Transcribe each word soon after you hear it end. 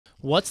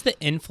What's the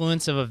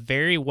influence of a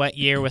very wet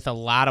year with a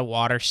lot of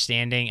water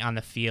standing on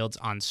the fields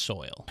on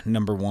soil?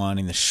 Number one,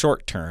 in the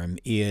short term,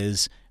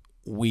 is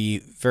we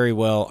very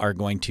well are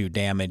going to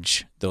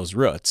damage those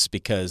roots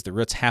because the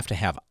roots have to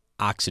have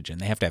oxygen.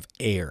 They have to have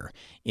air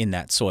in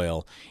that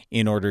soil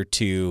in order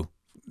to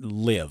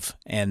live.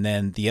 And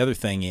then the other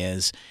thing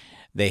is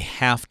they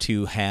have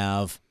to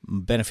have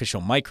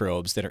beneficial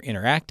microbes that are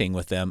interacting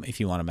with them if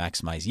you want to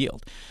maximize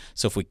yield.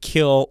 So if we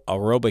kill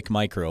aerobic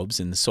microbes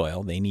in the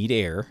soil, they need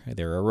air,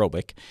 they're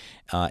aerobic,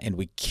 and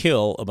we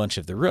kill a bunch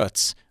of the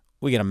roots,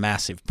 we get a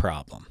massive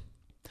problem.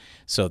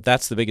 So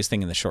that's the biggest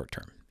thing in the short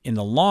term. In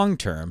the long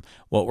term,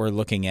 what we're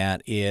looking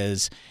at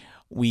is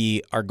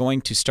we are going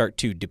to start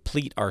to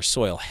deplete our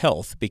soil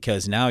health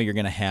because now you're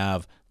going to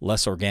have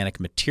less organic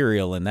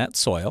material in that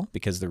soil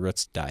because the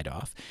roots died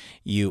off.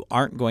 You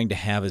aren't going to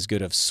have as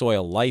good of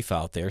soil life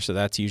out there, so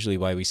that's usually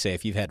why we say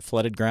if you've had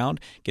flooded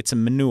ground, get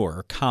some manure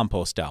or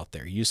compost out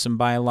there. Use some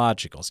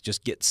biologicals.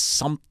 Just get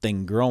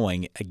something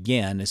growing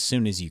again as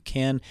soon as you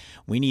can.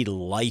 We need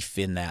life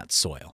in that soil.